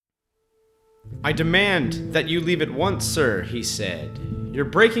"I demand that you leave at once, sir," he said. "You're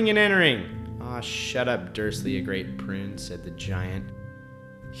breaking and entering." "Ah, shut up, Dursley, a great prune," said the giant.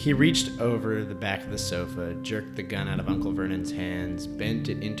 He reached over the back of the sofa, jerked the gun out of Uncle Vernon's hands, bent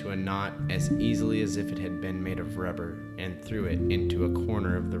it into a knot as easily as if it had been made of rubber, and threw it into a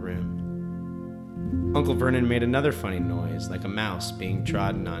corner of the room. Uncle Vernon made another funny noise, like a mouse being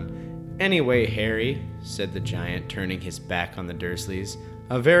trodden on. "Anyway, Harry," said the giant, turning his back on the Dursleys,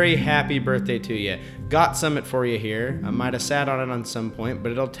 "a very happy birthday to you. Got something for you here. I might have sat on it on some point,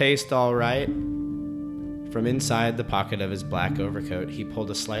 but it'll taste all right." From inside the pocket of his black overcoat, he pulled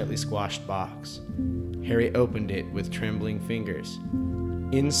a slightly squashed box. Harry opened it with trembling fingers.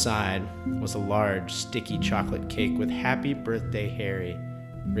 Inside was a large, sticky chocolate cake with "Happy Birthday, Harry"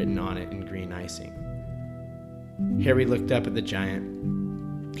 written on it in green icing. Harry looked up at the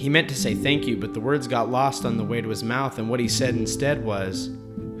giant. He meant to say thank you, but the words got lost on the way to his mouth, and what he said instead was,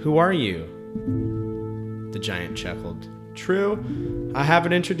 "Who are you?" The giant chuckled. "True, I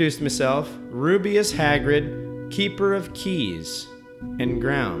haven't introduced myself. Rubeus Hagrid, keeper of keys and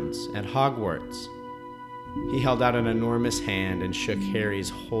grounds at Hogwarts." He held out an enormous hand and shook Harry's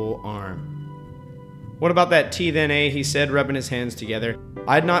whole arm. "What about that tea then, eh?" he said, rubbing his hands together.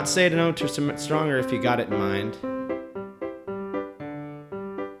 "I'd not say to no much stronger if you got it in mind."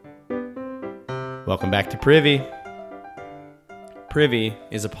 Welcome back to Privy. Privy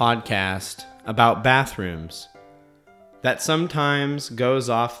is a podcast about bathrooms that sometimes goes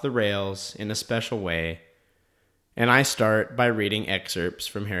off the rails in a special way, and I start by reading excerpts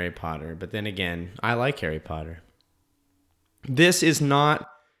from Harry Potter, but then again, I like Harry Potter. This is not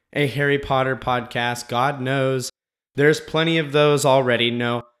a Harry Potter podcast. God knows there's plenty of those already.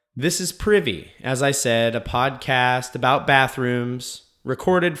 No, this is Privy, as I said, a podcast about bathrooms,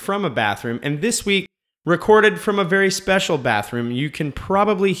 recorded from a bathroom, and this week, recorded from a very special bathroom. You can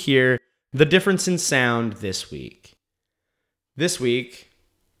probably hear the difference in sound this week. This week,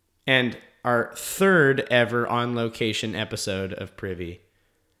 and our third ever on-location episode of Privy,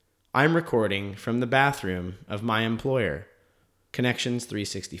 I'm recording from the bathroom of my employer, Connections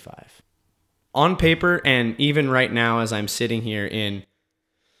 365. On paper, and even right now as I'm sitting here in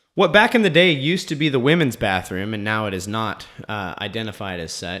what back in the day used to be the women's bathroom, and now it is not identified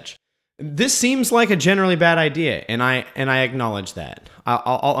as such, this seems like a generally bad idea, and I acknowledge that.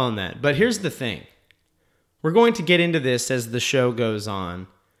 I'll own that. But here's the thing. We're going to get into this as the show goes on,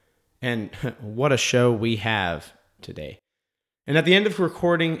 and what a show we have today. And at the end of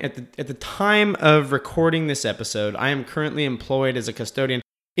recording, at the time of recording this episode, I am currently employed as a custodian.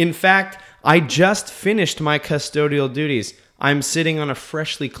 In fact, I just finished my custodial duties. I'm sitting on a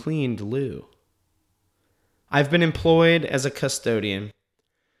freshly cleaned loo. I've been employed as a custodian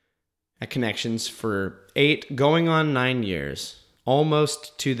at Connections for 8, going on 9 years,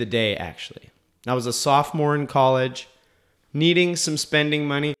 almost to the day, actually. I was a sophomore in college, needing some spending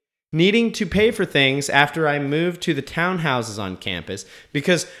money, needing to pay for things after I moved to the townhouses on campus.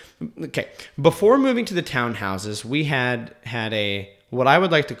 Because, before moving to the townhouses, we had a, what I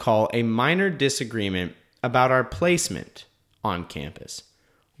would like to call a minor disagreement about our placement on campus.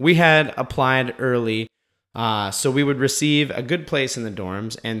 We had applied early, so we would receive a good place in the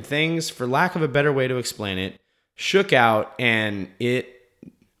dorms, and things, for lack of a better way to explain it, shook out, and it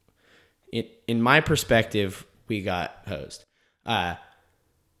in my perspective, we got hosed.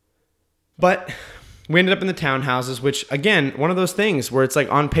 But we ended up in the townhouses, which, again, one of those things where it's like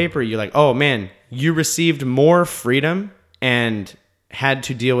on paper, you're like, oh man, you received more freedom and had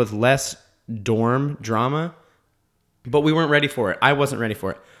to deal with less dorm drama, but we weren't ready for it. I wasn't ready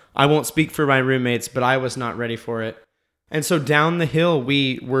for it. I won't speak for my roommates, but I was not ready for it. And so down the hill,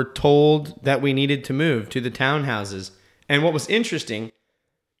 we were told that we needed to move to the townhouses. And what was interesting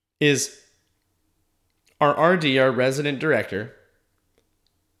is our RD, our resident director,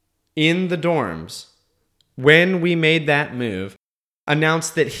 in the dorms, when we made that move,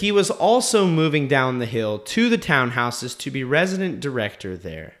 announced that he was also moving down the hill to the townhouses to be resident director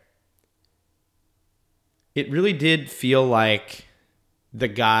there. It really did feel like the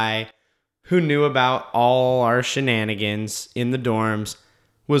guy who knew about all our shenanigans in the dorms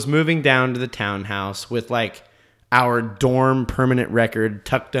was moving down to the townhouse with like our dorm permanent record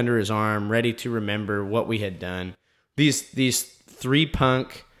tucked under his arm, ready to remember what we had done. These 3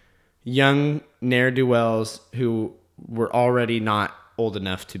 punk young ne'er-do-wells who were already not old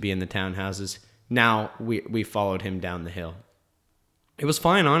enough to be in the townhouses. Now we followed him down the hill. It was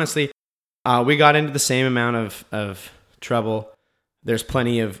fine, honestly. We got into the same amount of trouble. There's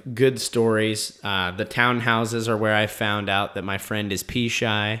plenty of good stories. The townhouses are where I found out that my friend is pee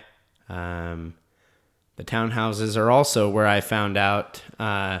shy. The townhouses are also where I found out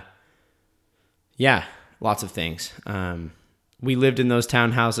Yeah, lots of things. We lived in those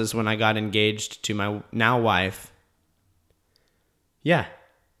townhouses when I got engaged to my now wife. Yeah,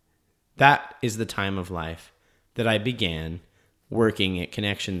 that is the time of life that I began working at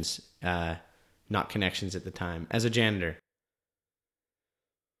Connections, not Connections at the time, as a janitor.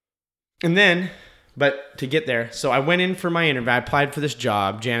 And then, but to get there, so I went in for my interview. I applied for this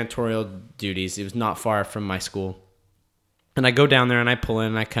job, janitorial duties. It was not far from my school. And I go down there and I pull in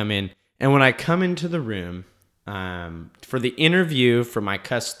and I come in. And when I come into the room for the interview for my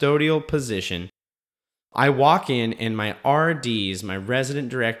custodial position, I walk in and my RD's, my resident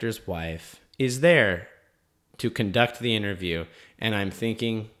director's wife, is there to conduct the interview. And I'm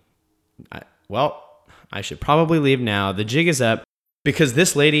thinking, well, I should probably leave now. The jig is up because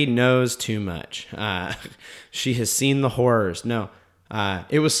this lady knows too much. She has seen the horrors. No,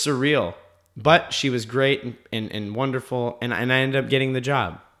 it was surreal, but she was great and wonderful. And I ended up getting the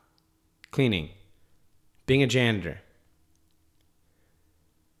job, cleaning, being a janitor.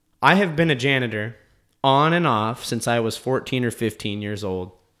 I have been a janitor on and off since I was 14 or 15 years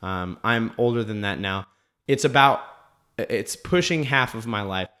old. I'm older than that now. It's pushing half of my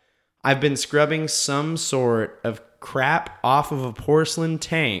life. I've been scrubbing some sort of crap off of a porcelain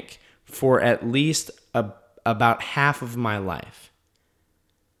tank for at least about half of my life.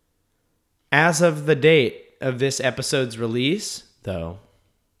 As of the date of this episode's release, though,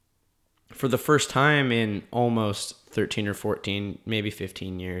 for the first time in almost 13 or 14, maybe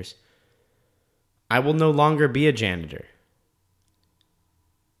 15 years, I will no longer be a janitor.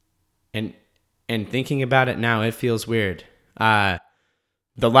 And thinking about it now, it feels weird.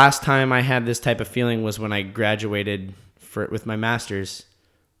 The last time I had this type of feeling was when I graduated with my master's.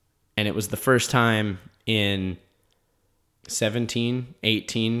 And it was the first time in 17,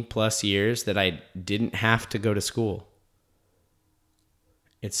 18 plus years that I didn't have to go to school.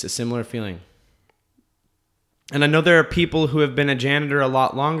 It's a similar feeling. And I know there are people who have been a janitor a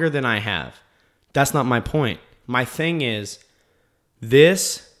lot longer than I have. That's not my point. My thing is,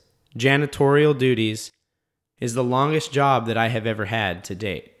 this janitorial duties is the longest job that I have ever had to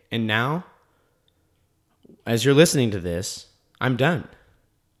date. And now, as you're listening to this, I'm done.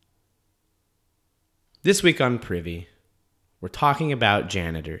 This week on Privy, we're talking about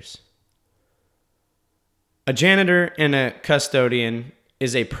janitors. A janitor and a custodian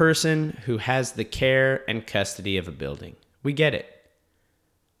is a person who has the care and custody of a building. We get it.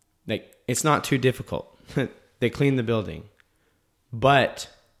 It's not too difficult. They clean the building. But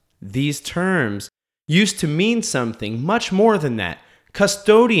these terms used to mean something much more than that.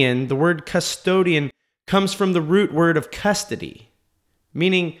 Custodian, the word custodian, comes from the root word of custody,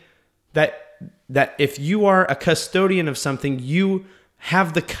 meaning that if you are a custodian of something, you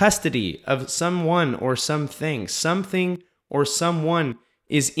have the custody of someone or something. Something or someone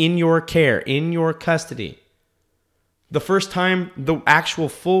is in your care, in your custody. The first time the actual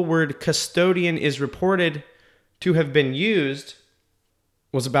full word custodian is reported to have been used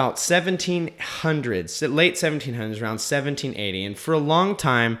was about 1700s, late 1700s, around 1780. And for a long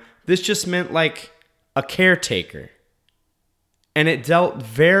time, this just meant like a caretaker. And it dealt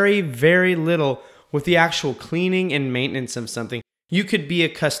very, very little with the actual cleaning and maintenance of something. You could be a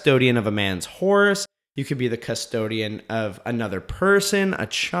custodian of a man's horse. You could be the custodian of another person, a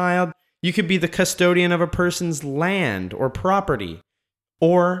child. You could be the custodian of a person's land or property.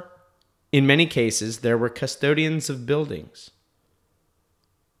 Or, in many cases, there were custodians of buildings.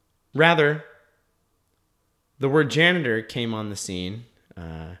 Rather, the word janitor came on the scene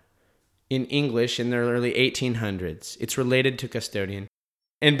in English in the early 1800s. It's related to custodian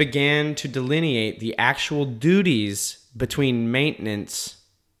and began to delineate the actual duties between maintenance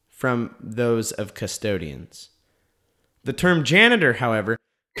from those of custodians. The term janitor, however,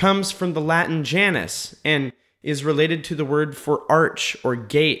 comes from the Latin janus and is related to the word for arch or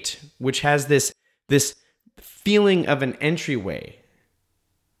gate, which has this feeling of an entryway.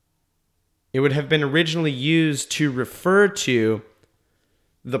 It would have been originally used to refer to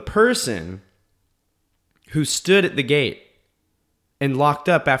the person who stood at the gate and locked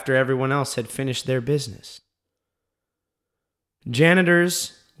up after everyone else had finished their business.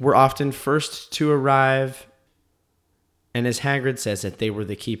 Janitors were often first to arrive, and as Hagrid says it, they were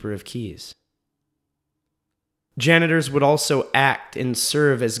the keeper of keys. Janitors would also act and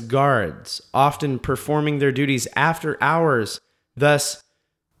serve as guards, often performing their duties after hours, thus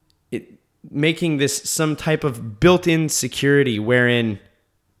making this some type of built-in security wherein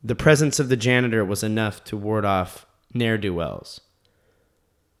the presence of the janitor was enough to ward off ne'er-do-wells.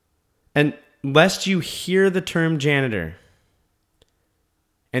 And lest you hear the term janitor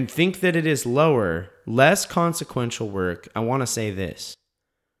and think that it is lower, less consequential work, I want to say this.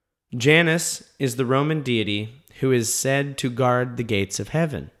 Janus is the Roman deity who is said to guard the gates of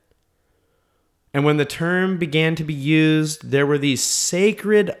heaven. And when the term began to be used, there were these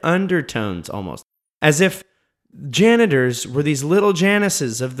sacred undertones almost, as if janitors were these little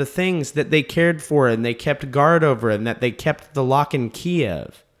Januses of the things that they cared for and they kept guard over and that they kept the lock and key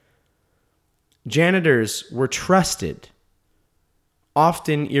of. Janitors were trusted,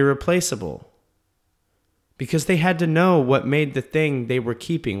 often irreplaceable, because they had to know what made the thing they were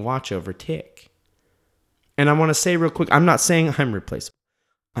keeping watch over tick. And I want to say real quick, I'm not saying I'm replaceable.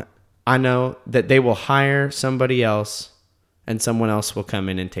 I know that they will hire somebody else and someone else will come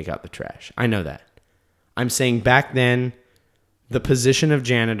in and take out the trash. I know that. I'm saying back then, the position of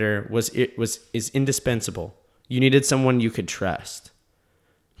janitor is indispensable. You needed someone you could trust.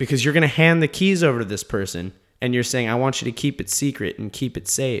 Because you're going to hand the keys over to this person and you're saying, I want you to keep it secret and keep it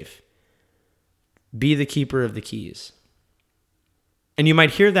safe. Be the keeper of the keys. And you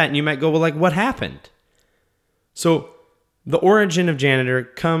might hear that and you might go, well, like, what happened? So the origin of janitor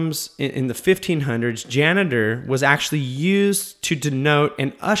comes in the 1500s. Janitor was actually used to denote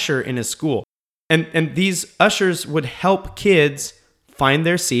an usher in a school. And these ushers would help kids find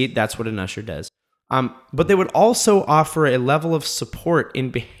their seat. That's what an usher does. But they would also offer a level of support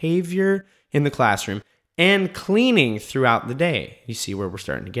in behavior in the classroom and cleaning throughout the day. You see where we're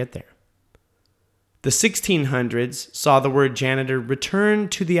starting to get there. The 1600s saw the word janitor return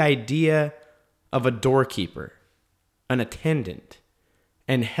to the idea of a doorkeeper, an attendant,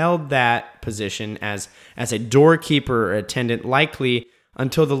 and held that position as a doorkeeper or attendant likely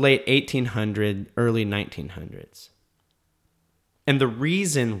until the late 1800s, early 1900s. And the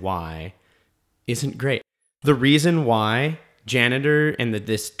reason why isn't great. The reason why janitor and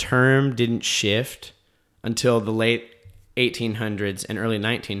this term didn't shift until the late 1800s and early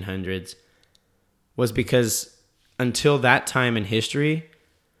 1900s was because until that time in history,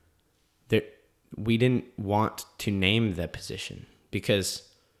 we didn't want to name the position, because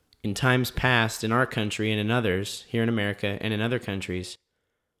in times past in our country and in others, here in America and in other countries,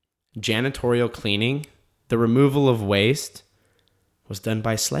 janitorial cleaning, the removal of waste, was done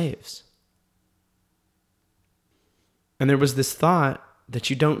by slaves. And there was this thought that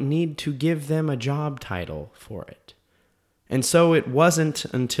you don't need to give them a job title for it. And so it wasn't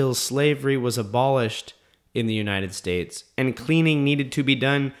until slavery was abolished in the United States and cleaning needed to be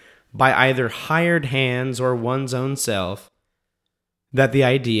done by either hired hands or one's own self that the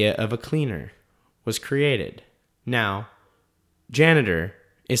idea of a cleaner was created. Now, janitor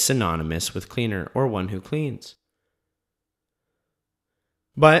is synonymous with cleaner or one who cleans.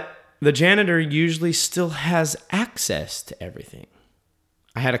 But the janitor usually still has access to everything.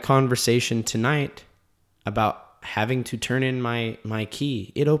 I had a conversation tonight about having to turn in my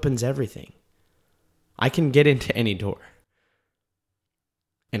key. It opens everything. I can get into any door.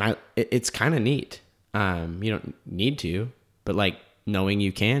 And it's kind of neat. You don't need to, but like knowing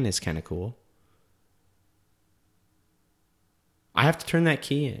you can is kind of cool. I have to turn that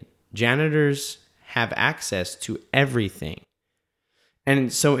key in. Janitors have access to everything.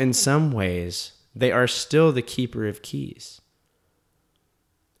 And so in some ways, they are still the keeper of keys.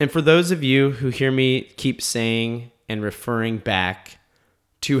 And for those of you who hear me keep saying and referring back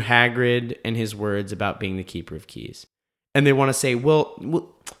to Hagrid and his words about being the keeper of keys, and they want to say, well,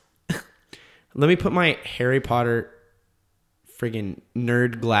 let me put my Harry Potter friggin'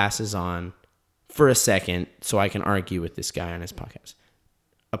 nerd glasses on for a second so I can argue with this guy on his podcast.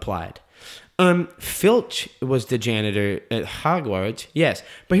 Applied. Filch was the janitor at Hogwarts, yes.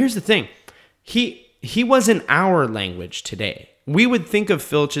 But here's the thing. He was in our language today. We would think of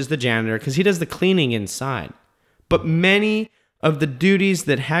Filch as the janitor because he does the cleaning inside. But many of the duties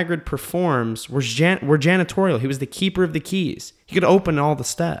that Hagrid performs were janitorial. He was the keeper of the keys. He could open all the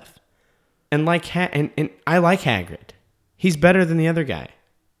stuff. And and I like Hagrid. He's better than the other guy.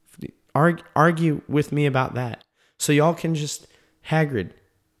 Argue with me about that. So y'all can just... Hagrid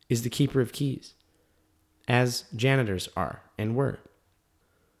is the keeper of keys, as janitors are and were.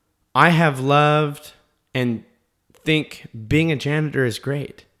 I have loved and think being a janitor is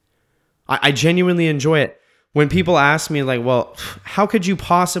great. I genuinely enjoy it. When people ask me, like, well, how could you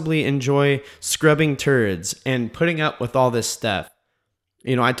possibly enjoy scrubbing turds and putting up with all this stuff?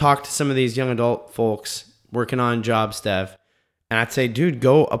 You know, I talk to some of these young adult folks working on job stuff, and I'd say, dude,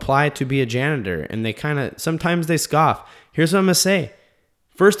 go apply to be a janitor. And they sometimes they scoff. Here's what I'm going to say.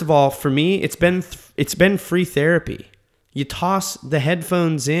 First of all, for me, it's been free therapy. You toss the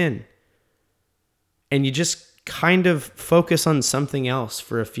headphones in and you just kind of focus on something else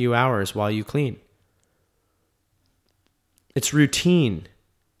for a few hours while you clean. It's routine.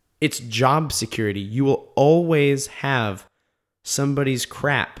 It's job security. You will always have somebody's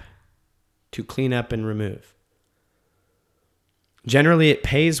crap to clean up and remove. Generally, it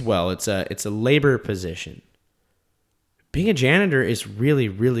pays well. It's a labor position. Being a janitor is really,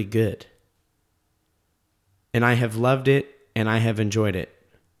 really good. And I have loved it and I have enjoyed it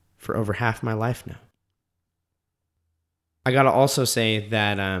for over half my life now. I gotta also say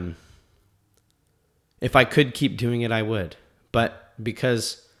that if I could keep doing it, I would. But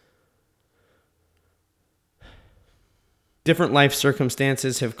because different life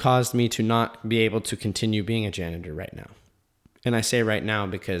circumstances have caused me to not be able to continue being a janitor right now. And I say right now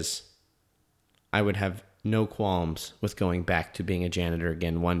because I would have no qualms with going back to being a janitor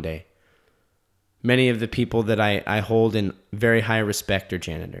again one day. Many of the people that I hold in very high respect are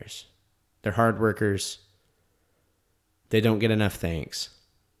janitors. They're hard workers. They don't get enough thanks.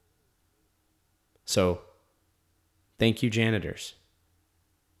 So, thank you, janitors.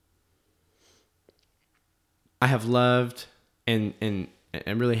 I have loved and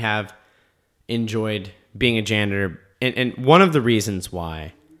really have enjoyed being a janitor. And one of the reasons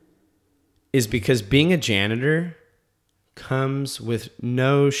why is because being a janitor comes with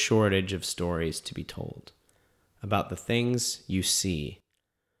no shortage of stories to be told about the things you see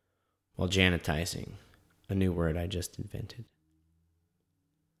while janitizing, a new word I just invented.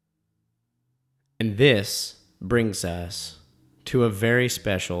 And this brings us to a very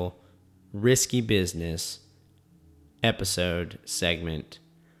special Risky Business episode segment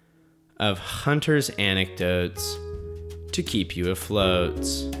of Hunter's Anecdotes to keep you afloat.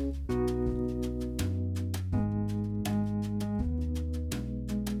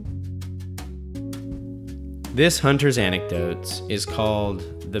 This Hunter's Anecdotes is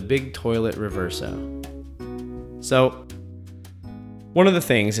called the Big Toilet Reverso. So, one of the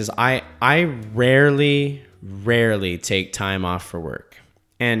things is I rarely take time off for work.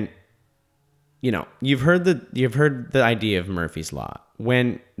 And you know, you've heard the idea of Murphy's Law.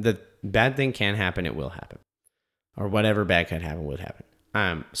 When the bad thing can happen, it will happen. Or whatever bad can happen would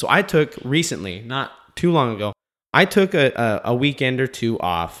happen. So I took recently, not too long ago, I took a weekend or two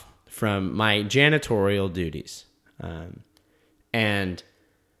off from my janitorial duties. And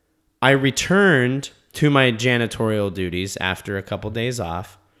I returned to my janitorial duties after a couple days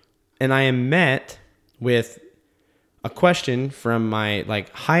off. And I am met with a question from my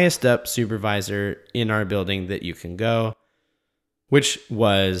highest up supervisor in our building that you can go, which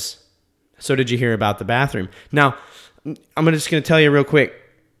was, so did you hear about the bathroom? Now, I'm just going to tell you real quick.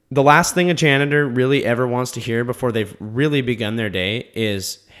 The last thing a janitor really ever wants to hear before they've really begun their day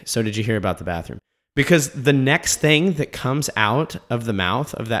is, so did you hear about the bathroom? Because the next thing that comes out of the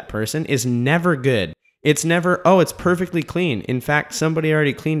mouth of that person is never good. It's never, oh, it's perfectly clean. In fact, somebody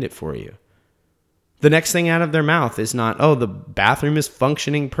already cleaned it for you. The next thing out of their mouth is not, oh, the bathroom is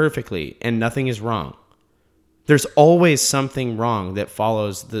functioning perfectly and nothing is wrong. There's always something wrong that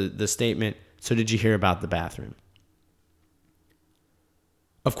follows the statement, so did you hear about the bathroom?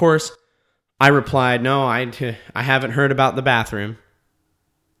 Of course, I replied, no, I haven't heard about the bathroom.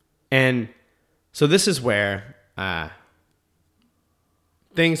 And so this is where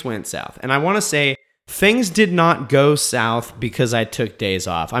things went south. And I want to say things did not go south because I took days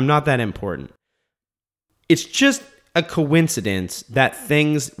off. I'm not that important. It's just a coincidence that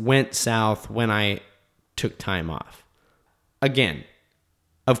things went south when I took time off. Again,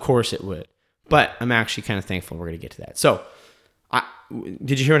 of course it would. But I'm actually kind of thankful we're going to get to that. So,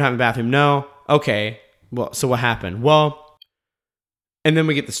 did you hear what happened in the bathroom? No? Okay. Well, so what happened? Well, and then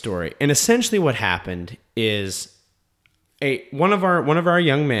we get the story. And essentially what happened is one of our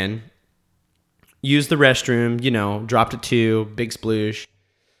young men used the restroom, dropped a two, big sploosh,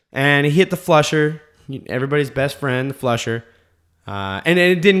 and he hit the flusher, everybody's best friend, the flusher, and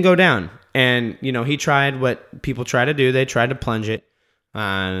it didn't go down. And, he tried what people try to do. They tried to plunge it.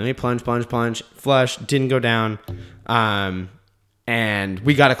 He plunge, flush, didn't go down. And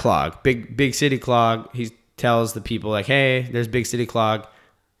we got a clog, big city clog. He tells the people hey, there's big city clog.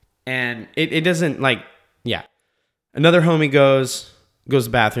 And it doesn't Another homie goes to the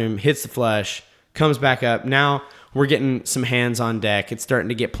bathroom, hits the flush, comes back up. Now we're getting some hands on deck. It's starting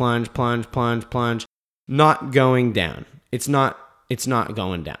to get plunge, not going down. It's not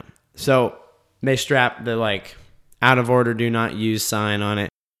going down. So they strap the out of order, do not use sign on it,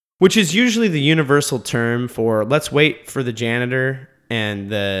 which is usually the universal term for let's wait for the janitor and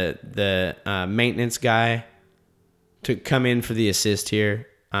the maintenance guy to come in for the assist here.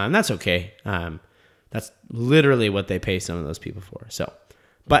 And that's okay. That's literally what they pay some of those people for. So,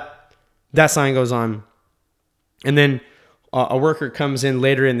 but that sign goes on. And then a worker comes in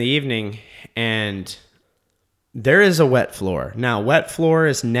later in the evening and there is a wet floor. Now, wet floor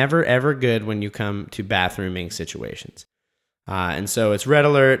is never, ever good when you come to bathrooming situations. And so it's red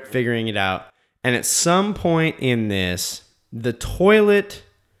alert, figuring it out. And at some point in this, the toilet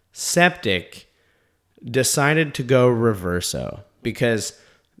septic decided to go reverso because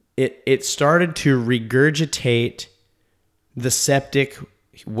it started to regurgitate the septic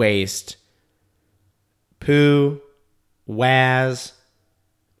waste, poo, waz,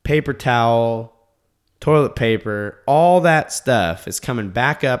 paper towel, toilet paper, all that stuff is coming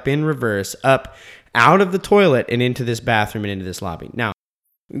back up in reverse, up out of the toilet and into this bathroom and into this lobby. Now,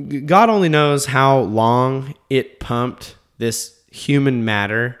 God only knows how long it pumped this human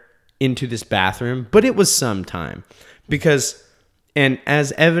matter into this bathroom, but it was some time because, and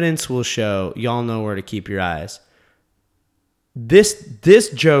as evidence will show, y'all know where to keep your eyes. This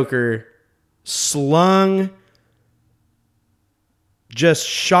Joker slung just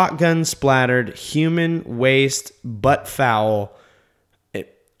shotgun splattered human waste butt foul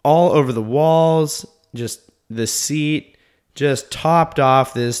all over the walls, just the seat, just topped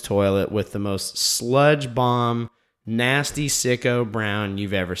off this toilet with the most sludge bomb, nasty sicko brown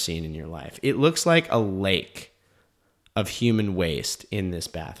you've ever seen in your life. It looks like a lake of human waste in this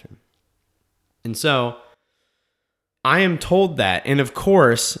bathroom. And so I am told that, and of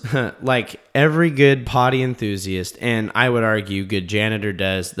course, like every good potty enthusiast, and I would argue good janitor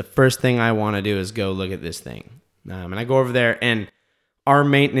does, the first thing I want to do is go look at this thing. And I go over there, and our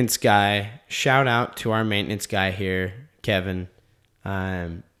maintenance guy, shout out to our maintenance guy here, Kevin.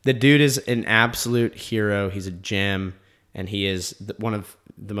 The dude is an absolute hero. He's a gem, and he is one of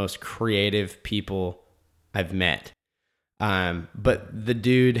the most creative people I've met. But the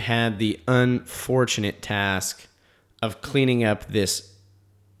dude had the unfortunate task of cleaning up this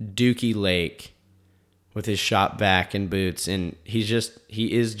dookie lake with his shop vac and boots, and he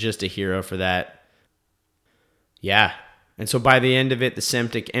is just a hero for that. Yeah. And so by the end of it, the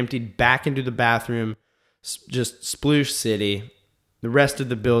septic emptied back into the bathroom, just sploosh city. The rest of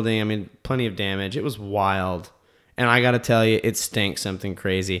the building, I mean, plenty of damage. It was wild. And I got to tell you, it stank something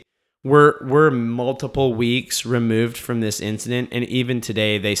crazy. We're multiple weeks removed from this incident, and even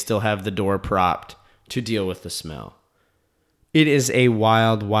today, they still have the door propped to deal with the smell. It is a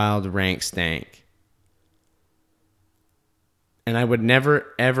wild, wild, rank stank. And I would never,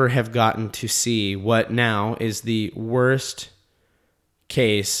 ever have gotten to see what now is the worst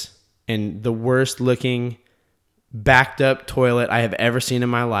case and the worst looking backed up toilet I have ever seen in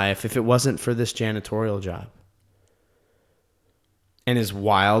my life if it wasn't for this janitorial job. And as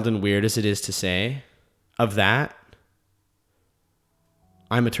wild and weird as it is to say, of that,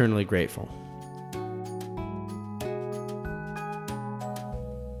 I'm eternally grateful.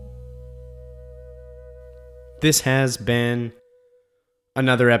 This has been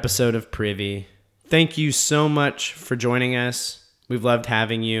another episode of Privy. Thank you so much for joining us. We've loved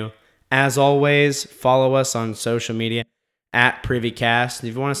having you. As always, follow us on social media at PrivyCast.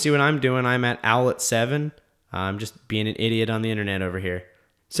 If you want to see what I'm doing, I'm at Owlet7. I'm just being an idiot on the internet over here.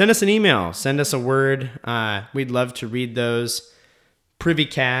 Send us an email. Send us a word. We'd love to read those.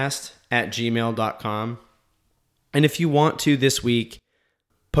 privycast@gmail.com. And if you want to this week,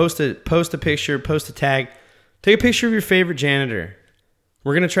 post a picture, post a tag. Take a picture of your favorite janitor.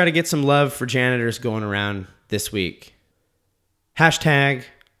 We're going to try to get some love for janitors going around this week. Hashtag,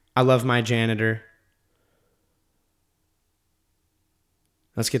 I love my janitor.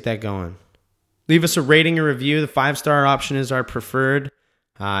 Let's get that going. Leave us a rating or review. The 5-star option is our preferred.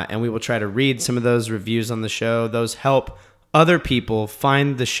 And we will try to read some of those reviews on the show. Those help other people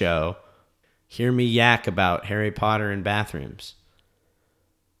find the show. Hear me yak about Harry Potter and bathrooms.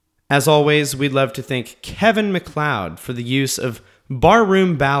 As always, we'd love to thank Kevin MacLeod for the use of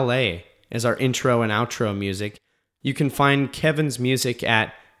Barroom Ballet as our intro and outro music. You can find Kevin's music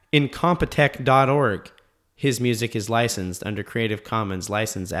at incompetech.org. His music is licensed under Creative Commons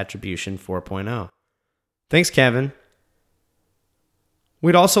License Attribution 4.0. Thanks, Kevin.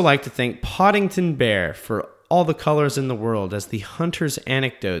 We'd also like to thank Poddington Bear for all the colors in the world as the Hunter's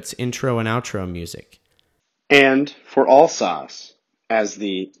Anecdotes intro and outro music. And for All Sauce as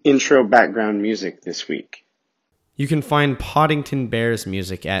the intro background music this week. You can find Poddington Bear's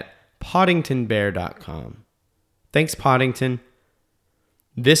music at poddingtonbear.com. Thanks, Poddington.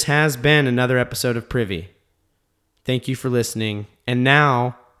 This has been another episode of Privy. Thank you for listening. And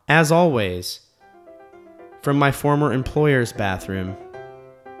now, as always, from my former employer's bathroom,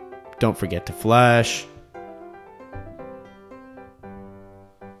 don't forget to flush.